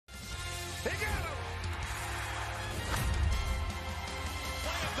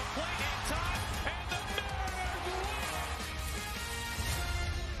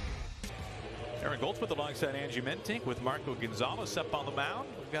Goldsmith alongside Angie Mentink with Marco Gonzalez up on the mound.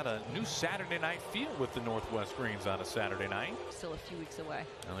 We've got a new Saturday night feel with the Northwest Greens on a Saturday night. Still a few weeks away.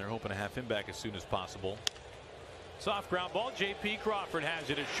 And they're hoping to have him back as soon as possible. Soft ground ball. J.P. Crawford has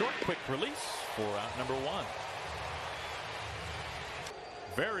it. A short, quick release for out number one.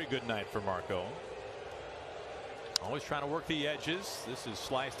 Very good night for Marco. Always trying to work the edges. This is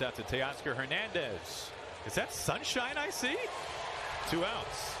sliced out to Teoscar Hernandez. Is that sunshine I see? 2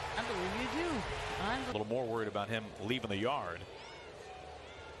 outs. I believe you do. A little more worried about him leaving the yard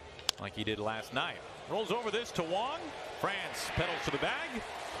like he did last night. Rolls over this to Wong. France pedals to the bag.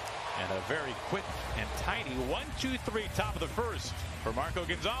 And a very quick and tidy 1-2-3 top of the first for Marco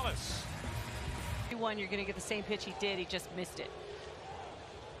Gonzalez. You're going to get the same pitch he did. He just missed it.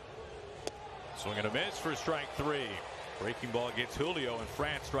 Swing and a miss for strike 3. Breaking ball gets Julio, and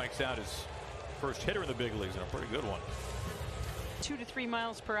France strikes out his first hitter in the big leagues, and a pretty good one. 2 to 3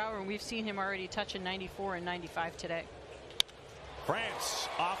 miles per hour, and we've seen him already touching 94 and 95 today. France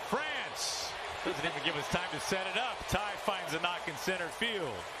off France. Doesn't even give us time to set it up. Ty finds a knock in center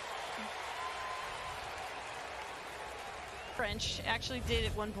field. French actually did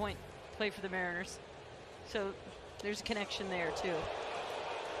at one point play for the Mariners, so there's a connection there too.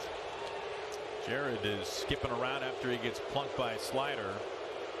 Jared is skipping around after he gets plunked by a slider.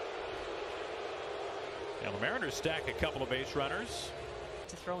 Now the Mariners stack a couple of base runners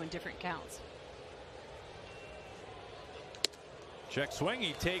to throw in different counts. Check swing.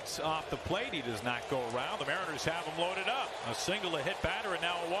 He takes off the plate. He does not go around. The Mariners have him loaded up. A single to hit batter, and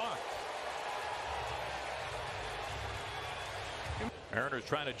now a walk. Mariners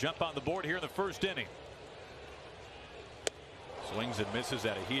trying to jump on the board here in the first inning. Swings and misses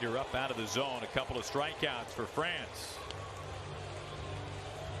at a heater up out of the zone. A couple of strikeouts for France.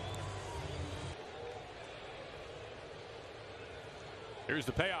 Here's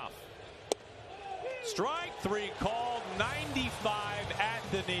the payoff. Strike 3 called. 95 at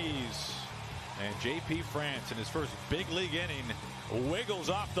the knees. And J.P. France in his first big league inning wiggles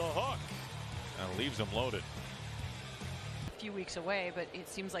off the hook and leaves him loaded. A few weeks away, but it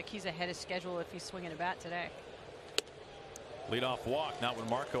seems like he's ahead of schedule if he's swinging a bat today. Leadoff walk, not what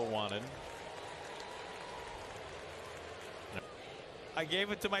Marco wanted. I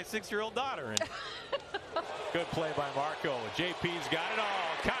gave it to my 6-year-old daughter. And good play by Marco. JP's got it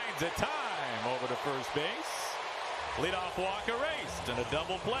all kinds of time over to first base. Leadoff walk erased and a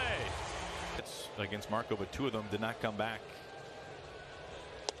double play. It's against Marco, but 2 of them did not come back.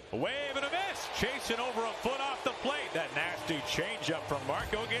 A wave and a miss. Chasing over a foot off the plate. That nasty changeup from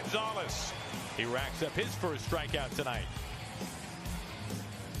Marco Gonzalez. He racks up his first strikeout tonight.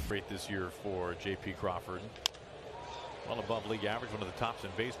 Great this year for J.P. Crawford. Well above league average, one of the tops in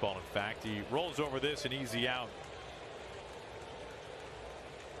baseball. In fact, he rolls over this, an easy out.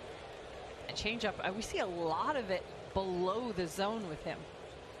 A changeup, we see a lot of it below the zone with him.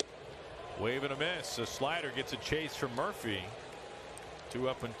 Wave and a miss. A slider gets a chase from Murphy. 2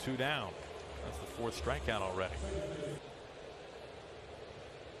 up and 2 down. That's the 4th strikeout already.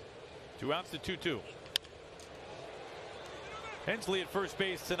 2 outs to 2-2. Hensley at first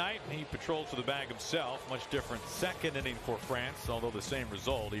base tonight. He patrols to the bag himself. Much different second inning for France, although the same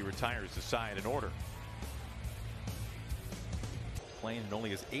result. He retires the side in order. Playing in only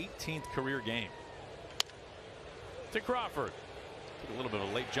his 18th career game. To Crawford. Took a little bit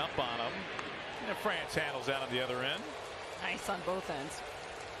of a late jump on him. And France handles that on the other end. Nice on both ends.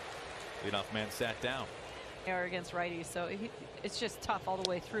 Leadoff man sat down. They are against righties, so it's just tough all the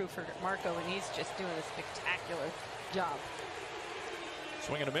way through for Marco, and he's just doing a spectacular job.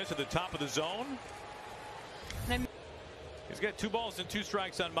 Swing and a miss at the top of the zone. He's got 2 balls and 2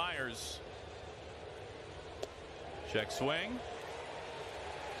 strikes on Myers. Check swing.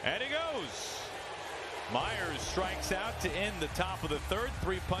 And he goes. Myers strikes out to end the top of the 3rd.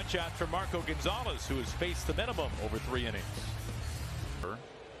 3 punch outs for Marco Gonzalez, who has faced the minimum over 3 innings.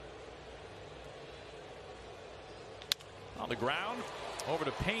 On the ground, over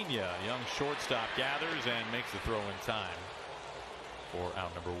to Pena. Young shortstop gathers and makes the throw in time for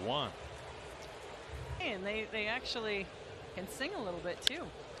out number 1. And they actually can sing a little bit too.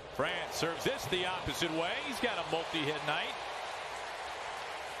 France serves this the opposite way. He's got a multi-hit night.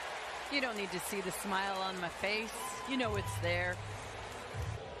 You don't need to see the smile on my face. You know it's there.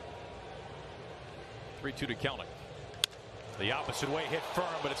 3-2 to Kelnick. The opposite way, hit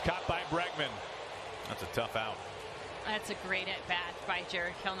firm, but it's caught by Bregman. That's a tough out. That's a great at-bat by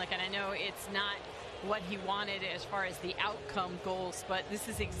Jared Kelnick, and I know it's not what he wanted as far as the outcome goals, but this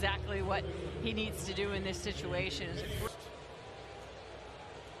is exactly what he needs to do in this situation.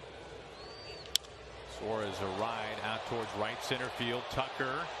 Suarez a ride out towards right center field.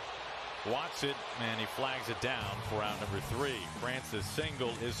 Tucker wants it, and he flags it down for out number 3. France's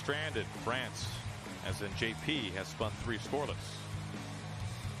single is stranded. France, as in JP, has spun 3 scoreless.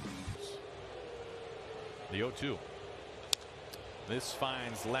 The 0-2. This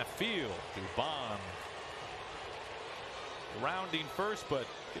finds left field. Dubon rounding first, but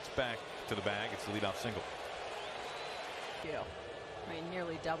gets back to the bag. It's the leadoff single. Yeah, I mean,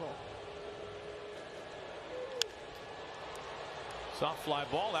 nearly double. Soft fly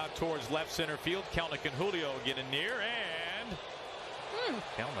ball out towards left center field. Kelnick and Julio getting near, and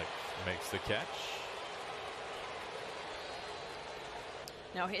Kelnick makes the catch.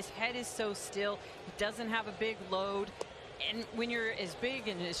 Now his head is so still. He doesn't have a big load. And when you're as big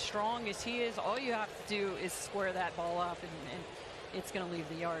and as strong as he is, all you have to do is square that ball up, and it's going to leave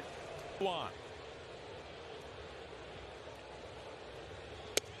the yard. One.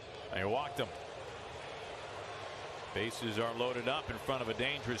 They walked him. Bases are loaded up in front of a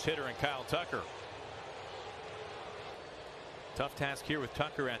dangerous hitter in Kyle Tucker. Tough task here with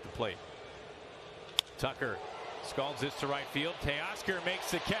Tucker at the plate. Tucker scalds this to right field. Teoscar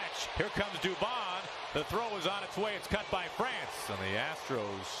makes the catch. Here comes Dubon. The throw is on its way. It's cut by France, and the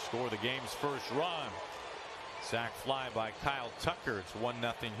Astros score the game's first run. Sac fly by Kyle Tucker. It's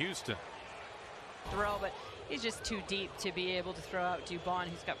 1-0 Houston. Throw, but he's just too deep to be able to throw out Dubon.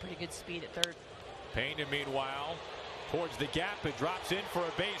 He's got pretty good speed at third. Pena, meanwhile, towards the gap. It drops in for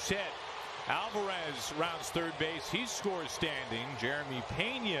a base hit. Alvarez rounds third base. He scores standing. Jeremy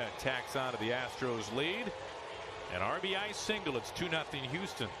Pena tacks onto the Astros lead. An RBI single. It's 2-0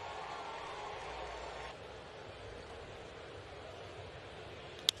 Houston.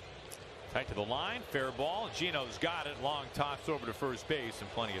 Tight to the line. Fair ball. Gino's got it. Long toss over to first base, and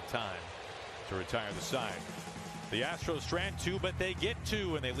plenty of time to retire the side. The Astros strand 2, but they get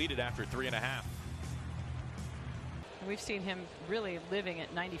 2, and they lead it after 3.5. We've seen him really living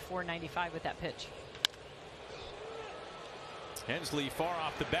at 94, 95 with that pitch. Hensley far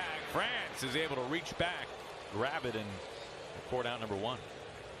off the bag. France is able to reach back, grab it, and record out number 1.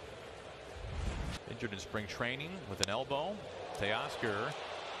 Injured in spring training with an elbow. Teoscar.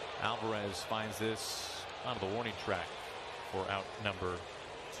 Alvarez finds this onto the warning track for out number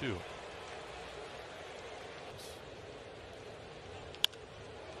 2.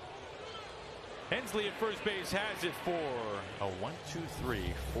 Hensley at first base has it for a 1-2-3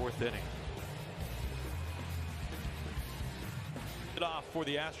 4th inning. It off for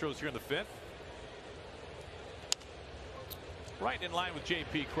the Astros here in the 5th. Right in line with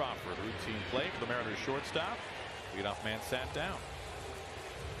JP Crawford. Routine play for the Mariners shortstop. Leadoff man sat down.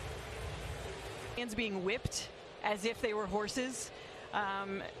 Hands being whipped as if they were horses.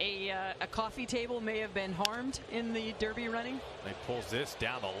 A coffee table may have been harmed in the derby running. He pulls this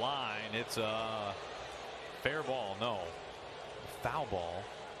down the line. It's a fair ball. No. Foul ball.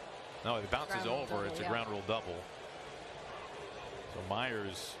 No, it bounces over. It's a ground rule double. So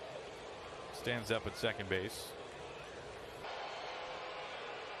Myers stands up at second base.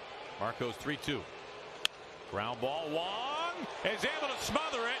 Marco's 3-2. Ground ball. Wong is able to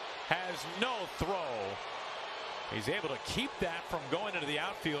smother it. Has no throw. He's able to keep that from going into the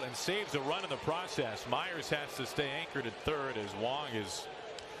outfield and saves a run in the process. Myers has to stay anchored at third as Wong is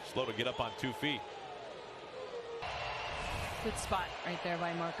slow to get up on 2 feet. Good spot right there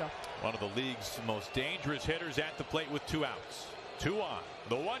by Marco. One of the league's most dangerous hitters at the plate with 2 outs. 2 on.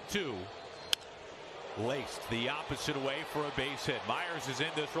 The 1-2. Laced the opposite way for a base hit. Myers is in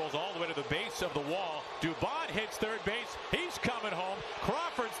this, rolls all the way to the base of the wall. Dubon hits third base. He's coming home.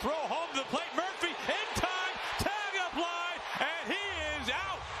 Crawford's throw home to the plate. Murphy in time. Tag applied, and he is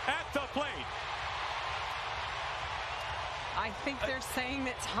out at the plate. I think they're saying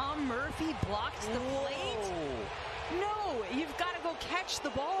that Tom Murphy blocked the plate. No, you've got to go catch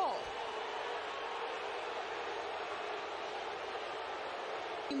the ball.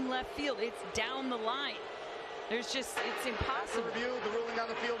 In left field, it's down the line. There's just, it's impossible. After review, the ruling on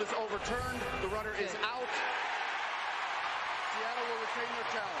the field is overturned. The runner is out. Seattle will retain their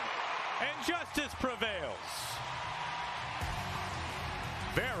challenge. And justice prevails.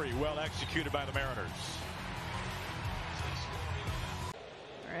 Very well executed by the Mariners.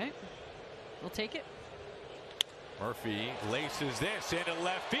 All right, we'll take it. Murphy laces this into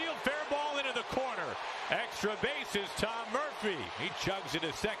left field. Fair ball into the corner. Extra bases, Tom Murphy. He chugs it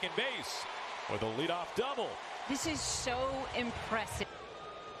to second base with a leadoff double. This is so impressive.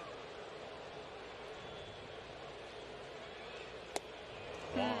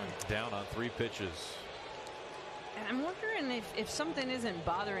 Down on 3 pitches. And I'm wondering if something isn't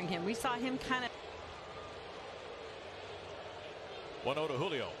bothering him. We saw him kind of. 1-0 to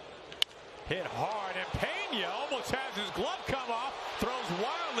Julio. hit hard, and Pena almost has his glove come off, throws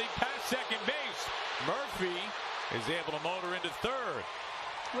wildly past second base. Murphy is able to motor into third.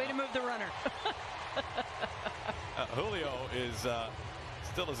 Way to move the runner. Julio is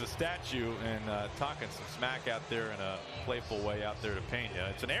still as a statue and talking some smack out there in a playful way out there to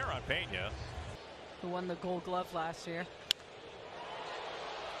Pena. It's an error on Pena, who won the Gold Glove last year.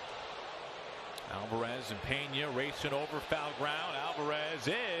 Alvarez and Pena racing over foul ground. Alvarez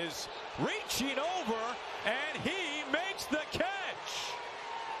is reaching over, and he makes the catch.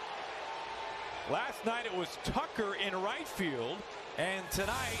 Last night it was Tucker in right field, and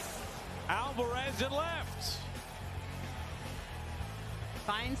tonight Alvarez in left.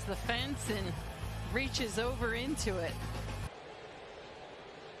 Finds the fence and reaches over into it.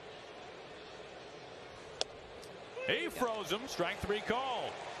 He froze him. Strike three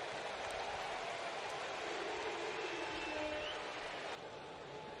called.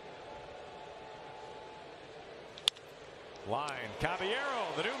 Line, Caballero,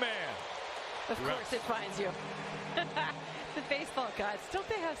 the new man. Of course it finds you. The baseball gods, don't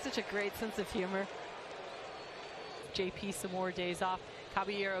they have such a great sense of humor? JP some more days off.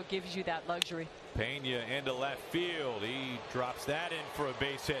 Caballero gives you that luxury. Pena into left field. He drops that in for a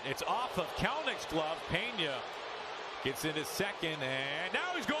base hit. It's off of Kelnick's glove. Pena gets into second, and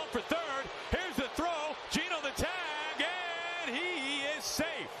now he's going for third. Here's the throw. Gino the tag, and he is safe.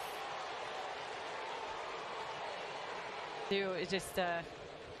 It just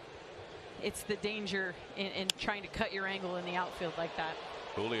it's the danger in trying to cut your angle in the outfield like that.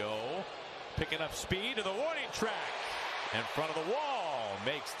 Julio picking up speed to the warning track in front of the wall,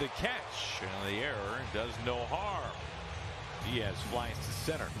 makes the catch, and the error does no harm. Diaz flies to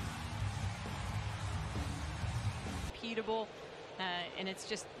center. Repeatable, and it's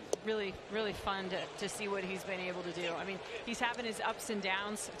just really fun to see what he's been able to do. I mean, he's having his ups and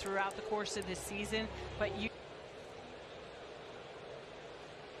downs throughout the course of this season, but you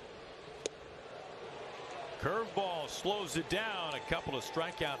Curveball slows it down. A couple of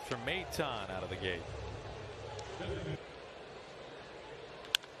strikeouts from Maton out of the gate.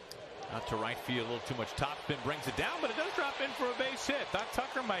 Out to right field, a little too much topspin, brings it down, but it does drop in for a base hit. Thought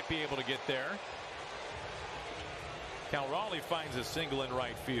Tucker might be able to get there. Cal Raleigh finds a single in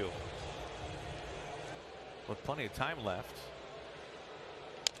right field with plenty of time left.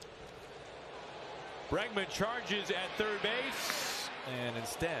 Bregman charges at third base, and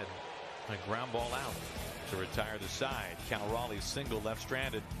instead a ground ball out to retire the side. Cal Raleigh's single left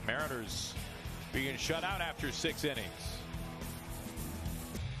stranded. Mariners being shut out after 6 innings.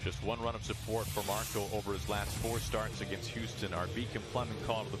 Just 1 run of support for Marco over his last 4 starts against Houston. Our Beacon Plumbing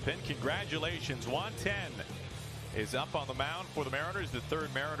call to the pin. Congratulations. Juan Then is up on the mound for the Mariners. The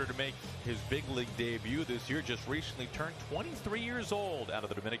 3rd Mariner to make his big league debut this year. Just recently turned 23 years old out of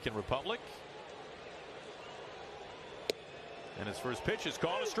the Dominican Republic. And his first pitch is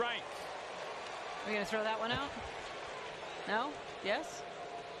called a strike. Are we going to throw that one out? No? Yes?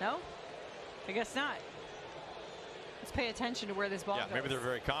 No? I guess not. Let's pay attention to where this ball goes. Maybe they're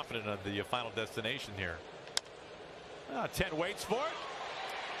very confident of the final destination here. 10 waits for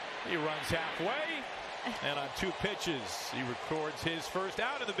it. He runs halfway. And on 2 pitches, he records his first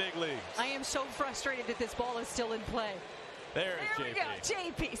out of the big leagues. I am so frustrated that this ball is still in play. There we go.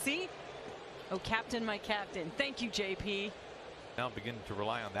 JP, see? Oh, captain, my captain. Thank you, JP. Now beginning to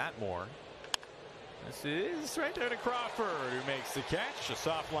rely on that more. This is right there to Crawford, who makes the catch. A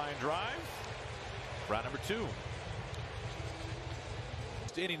soft line drive. Round number 2.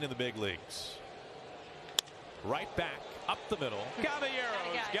 Inning in the big leagues. Right back, up the middle.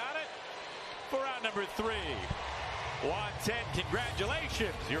 Caballero's got it for round number 3. Juan Then,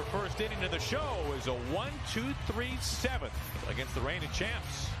 congratulations. Your first inning of the show is a 1-2-3 7th against the reigning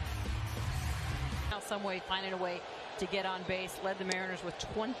champs. Now some way, finding a way to get on base. Led the Mariners with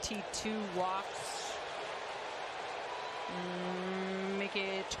 22 walks. Make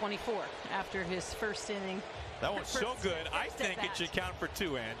it 24 after his first inning. That one's so good, I think it should count for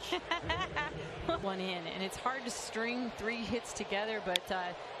 2, Ange. 1 in, and it's hard to string 3 hits together, but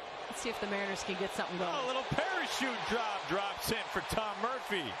let's see if the Mariners can get something going. Oh, a little parachute drop drops in for Tom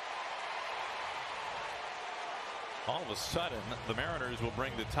Murphy. All of a sudden, the Mariners will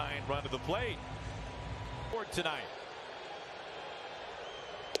bring the tying run to the plate for tonight.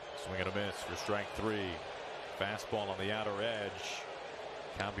 Swing and a miss for strike 3. Fastball on the outer edge.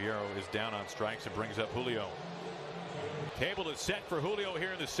 Caballero is down on strikes and brings up Julio. Table is set for Julio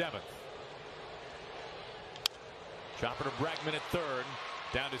here in the 7th. Chopper to Bregman at 3rd.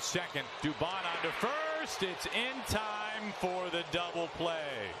 Down to 2nd. Dubon on to 1st. It's in time for the double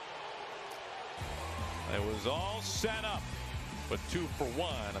play. It was all set up but 2 for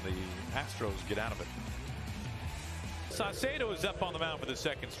 1, and the Astros get out of it. Saucedo is up on the mound for the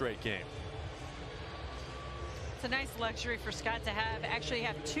second straight game. It's a nice luxury for Scott to actually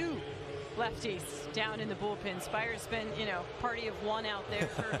have 2 lefties down in the bullpen. Spyer's been, party of 1 out there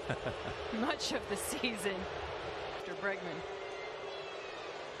for much of the season. After Bregman.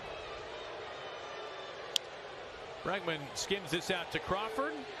 Bregman skims this out to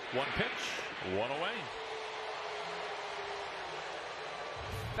Crawford. 1 pitch, 1 away.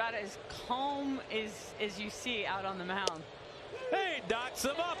 About as calm as you see out on the mound. Hey, dots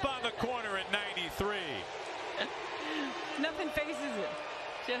him up on the corner at 93. Nothing phases it.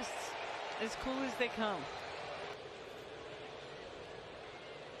 Just as cool as they come.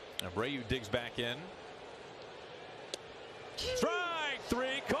 Abreu digs back in. Strike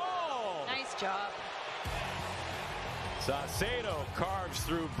 3 call. Nice job. Saucedo carves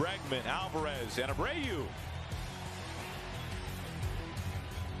through Bregman, Alvarez, and Abreu.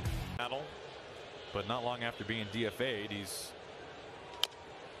 But not long after being DFA'd, he's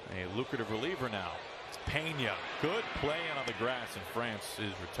a lucrative reliever now. It's Pena. Good playing on the grass, and France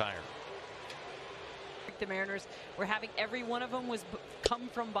is retired. The Mariners were having every one of them was come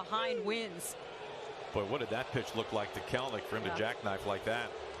from behind wins. Boy, what did that pitch look like to Kelnick for him to jackknife like that?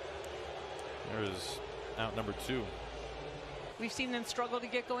 There's out number 2. We've seen them struggle to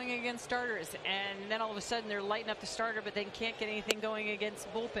get going against starters, and then all of a sudden they're lighting up the starter, but they can't get anything going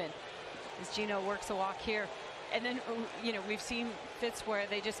against bullpen. As Gino works a walk here, and then we've seen fits where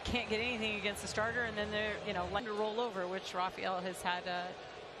they just can't get anything against the starter, and then they're letting to roll over, which Rafael has had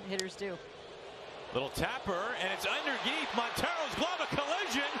hitters do. Little tapper, and it's underneath Montero's glove, a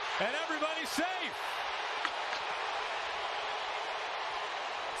collision, and everybody's safe.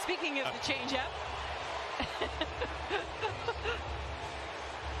 Speaking of the changeup.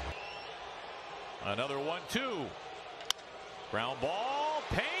 Another 1-2. Ground ball.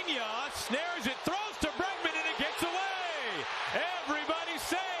 Pena snares it, throws to Bregman, and it gets away. Everybody's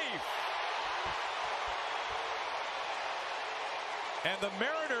safe. And the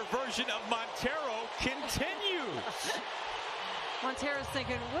Mariner version of Montero continues. Montero's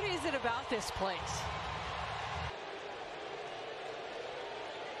thinking, what is it about this place?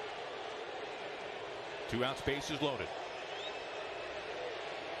 Two outs, bases loaded.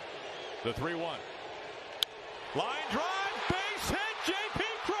 The 3-1. Line drive, base hit, J.P.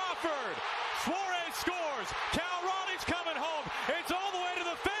 Crawford. Suarez scores. Cal Raleigh's coming home. It's all the way to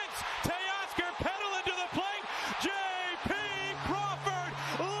the fence. Teoscar pedaling to the plate. J.P. Crawford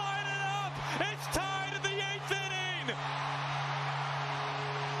lining up. It's tied in the 8th inning.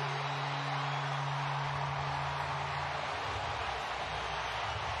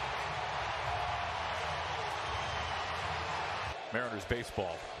 Mariners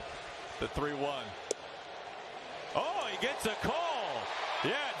baseball. The 3-1. Oh, he gets a call.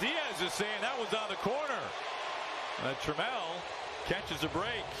 Yeah, Diaz is saying that was on the corner. Trammell catches a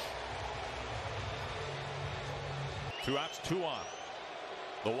break. 2 outs, 2 on.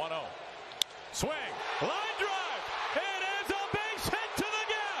 The 1-0. Swing. Line drive. It is a base hit to the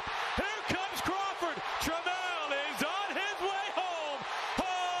gap. Here comes Crawford. Trammell is on his way home.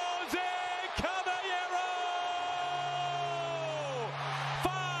 Jose Caballero.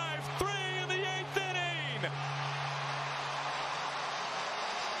 5-3 in the 8th inning.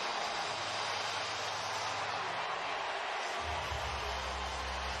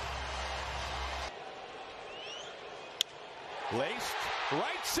 Laced,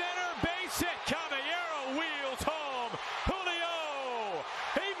 right center, base hit. Caballero wheels home. Julio,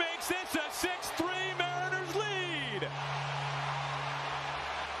 he makes this a 6-3 Mariners lead.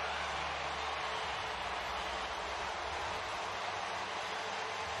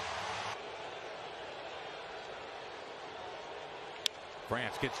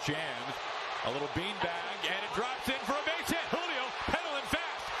 France gets jammed. A little beanbag, and it drops in for a base hit. Julio pedaling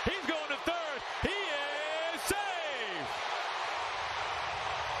fast. He's going to third. He is safe.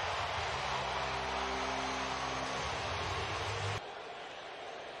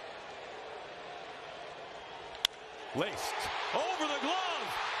 Laced over the glove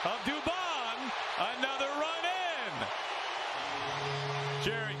of Dubon. Another run in.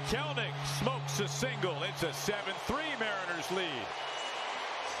 Jared Kelnick smokes a single. It's a 7-3 Mariners lead.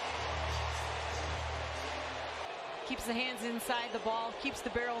 Keeps the hands inside the ball, keeps the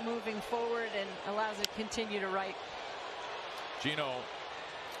barrel moving forward, and allows it to continue to right. Gino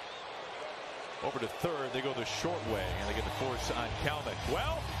over to third. They go the short way, and they get the force on Kelnick.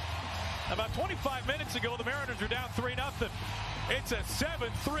 Well, about 25 minutes ago, the Mariners are down 3-0. It's a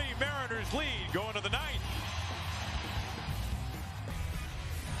 7-3 Mariners lead going to the 9th.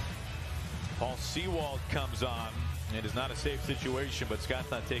 Paul Sewald comes on. It is not a safe situation, but Scott's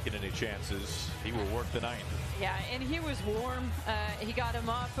not taking any chances. He will work the ninth. Yeah, and he was warm. He got him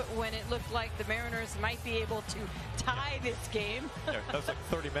up when it looked like the Mariners might be able to tie this game. Yeah, that was like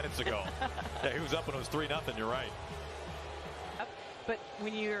 30 minutes ago. Yeah, he was up when it was 3-0. You're right. But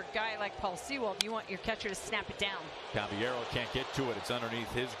when you're a guy like Paul Sewald, you want your catcher to snap it down. Caballero can't get to it. It's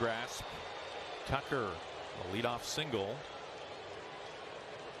underneath his grasp. Tucker, a leadoff single.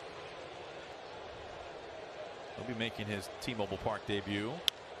 He'll be making his T-Mobile Park debut.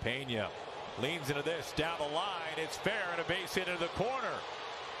 Pena leans into this, down the line. It's fair and a base hit into the corner.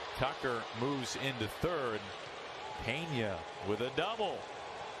 Tucker moves into third. Pena with a double.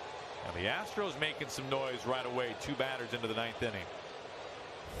 And the Astros making some noise right away. 2 batters into the 9th inning.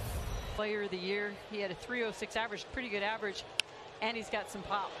 Player of the year. He had a .306 average, pretty good average, and he's got some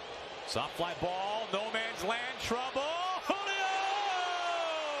pop. Soft fly ball, no man's land, trouble. Julio!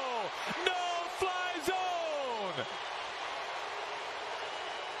 No fly zone.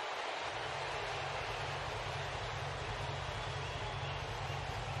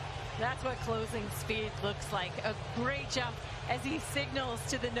 That's what closing speed looks like. A great jump as he signals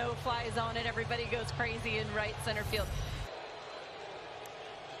to the no-fly zone, and everybody goes crazy in right center field.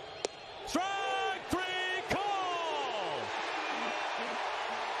 Strike 3 call.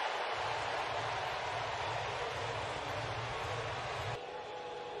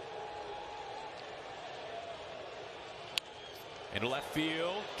 Into left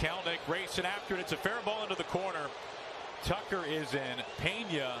field, Kelnick racing after it. It's a fair ball into the corner. Tucker is in.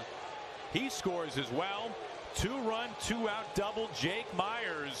 Pena, he scores as well. 2-run, 2-out double. Jake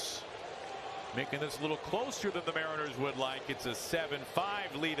Myers making this a little closer than the Mariners would like. It's a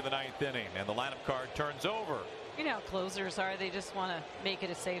 7-5 lead in the 9th inning, and the lineup card turns over. You know how closers are. They just want to make it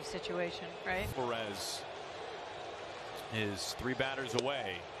a safe situation, right? Perez is 3 batters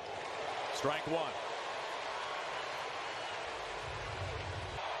away. Strike 1.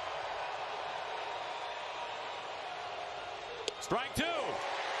 Strike 2.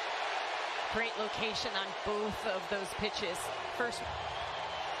 Great location on both of those pitches. First.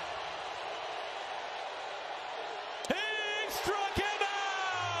 He struck him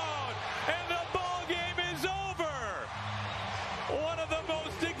out! And the ball game is over! One of the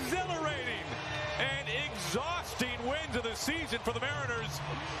most exhilarating and exhausting wins of the season for the Mariners.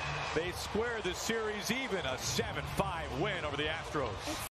 They square the series even, a 7-5 win over the Astros.